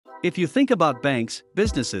If you think about banks,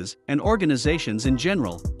 businesses, and organizations in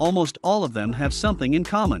general, almost all of them have something in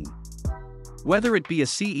common. Whether it be a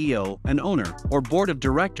CEO, an owner, or board of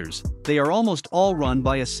directors, they are almost all run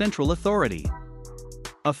by a central authority.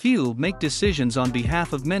 A few make decisions on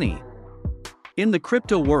behalf of many. In the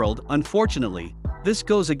crypto world, unfortunately, this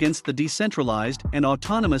goes against the decentralized and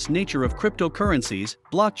autonomous nature of cryptocurrencies,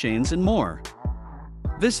 blockchains, and more.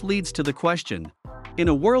 This leads to the question: in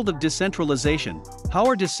a world of decentralization, how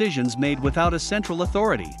are decisions made without a central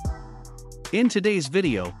authority? In today's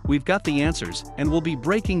video, we've got the answers, and we'll be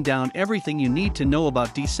breaking down everything you need to know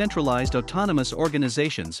about decentralized autonomous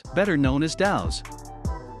organizations, better known as DAOs.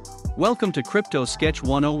 Welcome to Crypto Sketch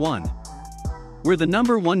 101. We're the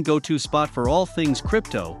 #1 go-to spot for all things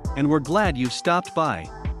crypto, and we're glad you've stopped by.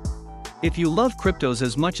 If you love cryptos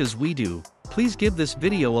as much as we do, please give this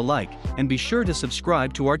video a like, and be sure to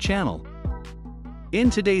subscribe to our channel. In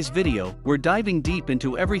today's video, we're diving deep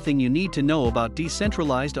into everything you need to know about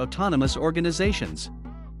decentralized autonomous organizations.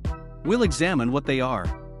 We'll examine what they are,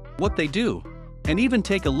 what they do, and even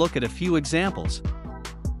take a look at a few examples.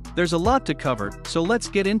 There's a lot to cover, so let's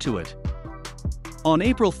get into it. On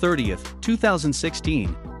April 30th,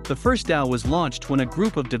 2016, the first DAO was launched when a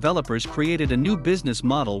group of developers created a new business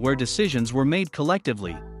model where decisions were made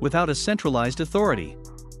collectively, without a centralized authority.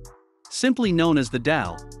 Simply known as the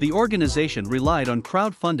DAO, the organization relied on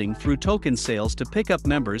crowdfunding through token sales to pick up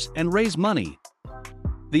members and raise money.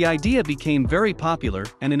 The idea became very popular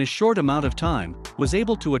and in a short amount of time, was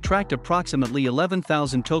able to attract approximately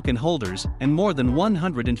 11,000 token holders and more than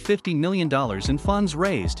 $150 million in funds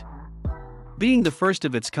raised. Being the first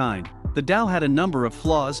of its kind, the DAO had a number of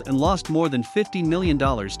flaws and lost more than $50 million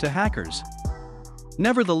to hackers.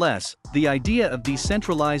 Nevertheless, the idea of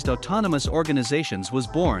decentralized autonomous organizations was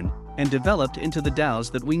born and developed into the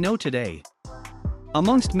DAOs that we know today.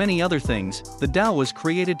 Amongst many other things, the DAO was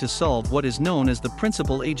created to solve what is known as the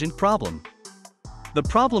principal-agent problem. The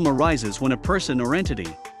problem arises when a person or entity,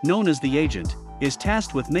 known as the agent, is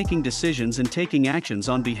tasked with making decisions and taking actions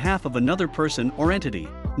on behalf of another person or entity,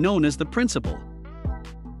 known as the principal.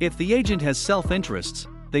 If the agent has self-interests,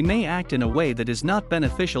 they may act in a way that is not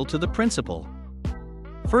beneficial to the principal.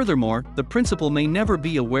 Furthermore, the principal may never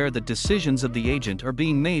be aware that decisions of the agent are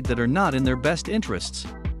being made that are not in their best interests.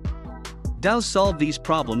 DAOs solve these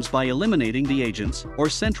problems by eliminating the agents, or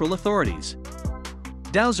central authorities.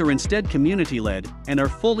 DAOs are instead community-led, and are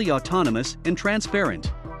fully autonomous and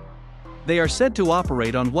transparent. They are said to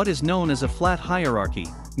operate on what is known as a flat hierarchy,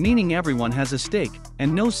 meaning everyone has a stake,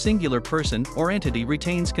 and no singular person or entity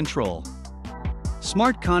retains control.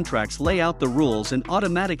 Smart contracts lay out the rules and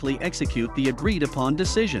automatically execute the agreed-upon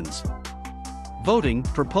decisions. Voting,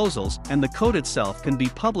 proposals, and the code itself can be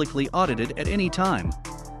publicly audited at any time.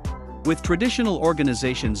 With traditional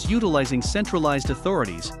organizations utilizing centralized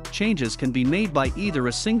authorities, changes can be made by either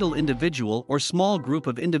a single individual or small group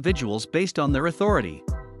of individuals based on their authority.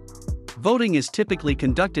 Voting is typically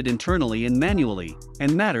conducted internally and manually,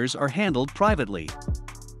 and matters are handled privately.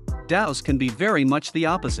 DAOs can be very much the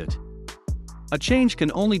opposite. A change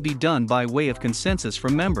can only be done by way of consensus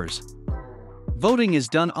from members. Voting is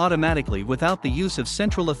done automatically without the use of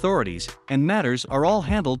central authorities, and matters are all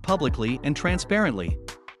handled publicly and transparently.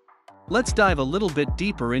 Let's dive a little bit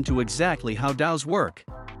deeper into exactly how DAOs work.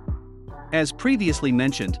 As previously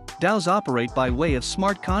mentioned, DAOs operate by way of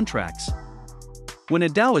smart contracts. When a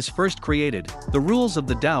DAO is first created, the rules of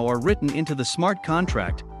the DAO are written into the smart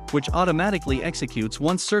contract, which automatically executes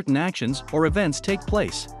once certain actions or events take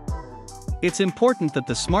place. It's important that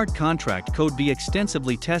the smart contract code be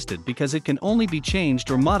extensively tested because it can only be changed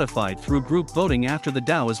or modified through group voting after the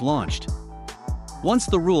DAO is launched. Once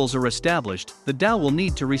the rules are established, the DAO will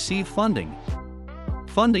need to receive funding.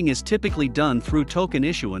 Funding is typically done through token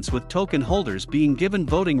issuance, with token holders being given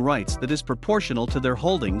voting rights that is proportional to their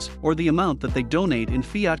holdings or the amount that they donate in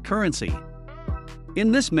fiat currency.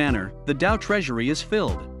 In this manner, the DAO treasury is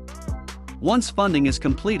filled. Once funding is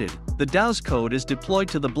completed, the DAO's code is deployed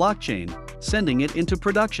to the blockchain, sending it into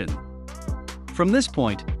production. From this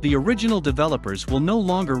point, the original developers will no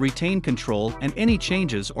longer retain control, and any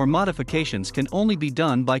changes or modifications can only be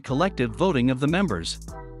done by collective voting of the members.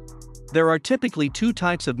 There are typically two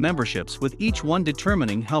types of memberships, with each one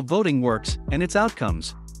determining how voting works and its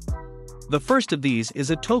outcomes. The first of these is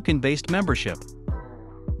a token-based membership.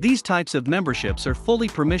 These types of memberships are fully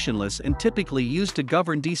permissionless and typically used to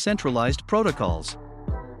govern decentralized protocols.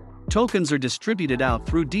 Tokens are distributed out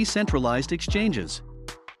through decentralized exchanges.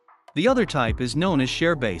 The other type is known as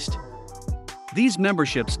share-based. These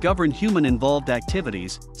memberships govern human-involved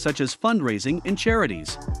activities, such as fundraising and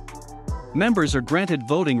charities. Members are granted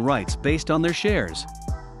voting rights based on their shares.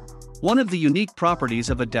 One of the unique properties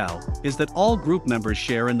of a DAO is that all group members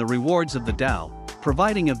share in the rewards of the DAO,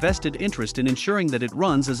 providing a vested interest in ensuring that it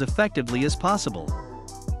runs as effectively as possible.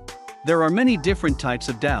 There are many different types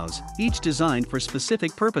of DAOs, each designed for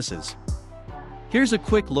specific purposes. Here's a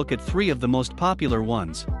quick look at 3 of the most popular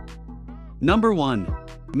ones. Number 1.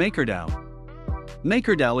 MakerDAO.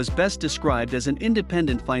 MakerDAO is best described as an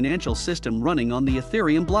independent financial system running on the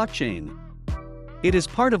Ethereum blockchain. It is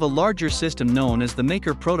part of a larger system known as the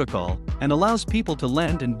Maker Protocol and allows people to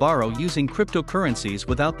lend and borrow using cryptocurrencies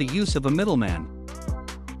without the use of a middleman.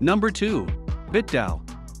 Number 2. BitDAO.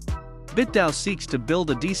 BitDAO seeks to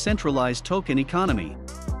build a decentralized token economy.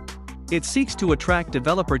 It seeks to attract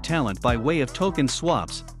developer talent by way of token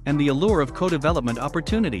swaps and the allure of co-development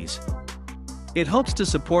opportunities. It hopes to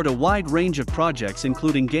support a wide range of projects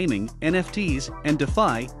including gaming, NFTs, and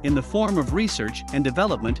DeFi in the form of research and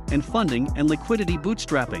development and funding and liquidity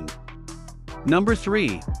bootstrapping. Number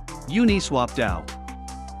 3. Uniswap DAO.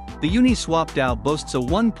 The Uniswap DAO boasts a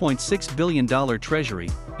 $1.6 billion treasury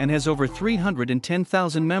and has over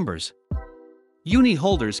 310,000 members. Uni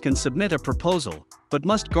holders can submit a proposal, but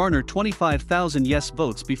must garner 25,000 yes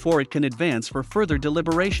votes before it can advance for further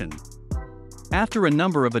deliberation. After a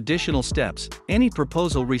number of additional steps, any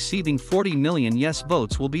proposal receiving 40 million yes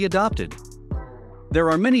votes will be adopted. There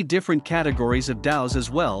are many different categories of DAOs as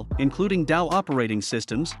well, including DAO operating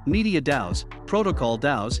systems, media DAOs, protocol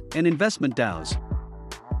DAOs, and investment DAOs.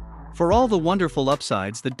 For all the wonderful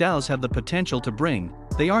upsides that DAOs have the potential to bring,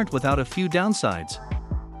 they aren't without a few downsides.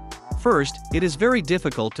 First, it is very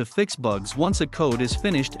difficult to fix bugs once a code is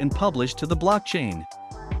finished and published to the blockchain.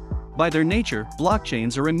 By their nature,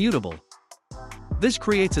 blockchains are immutable. This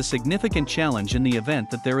creates a significant challenge in the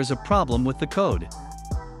event that there is a problem with the code.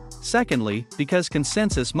 Secondly, because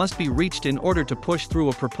consensus must be reached in order to push through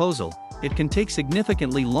a proposal, it can take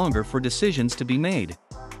significantly longer for decisions to be made.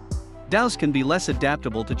 DAOs can be less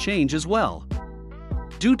adaptable to change as well.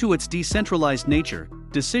 Due to its decentralized nature,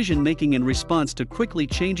 decision-making in response to quickly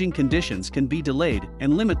changing conditions can be delayed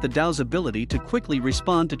and limit the DAO's ability to quickly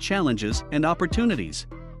respond to challenges and opportunities.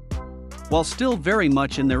 While still very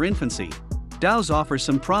much in their infancy, DAOs offer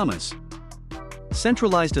some promise.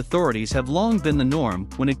 Centralized authorities have long been the norm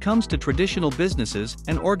when it comes to traditional businesses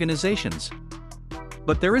and organizations.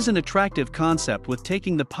 But there is an attractive concept with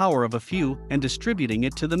taking the power of a few and distributing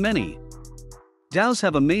it to the many. DAOs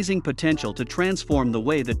have amazing potential to transform the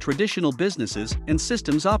way that traditional businesses and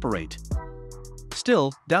systems operate.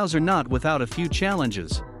 Still, DAOs are not without a few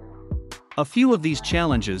challenges. A few of these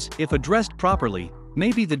challenges, if addressed properly,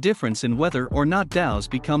 may be the difference in whether or not DAOs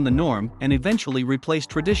become the norm and eventually replace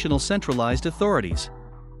traditional centralized authorities.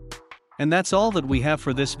 And that's all that we have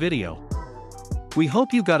for this video. We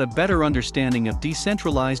hope you got a better understanding of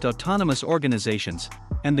decentralized autonomous organizations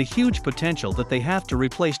and the huge potential that they have to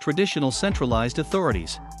replace traditional centralized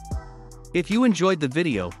authorities. If you enjoyed the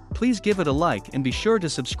video, please give it a like and be sure to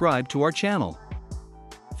subscribe to our channel.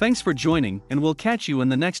 Thanks for joining, and we'll catch you in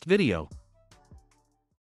the next video.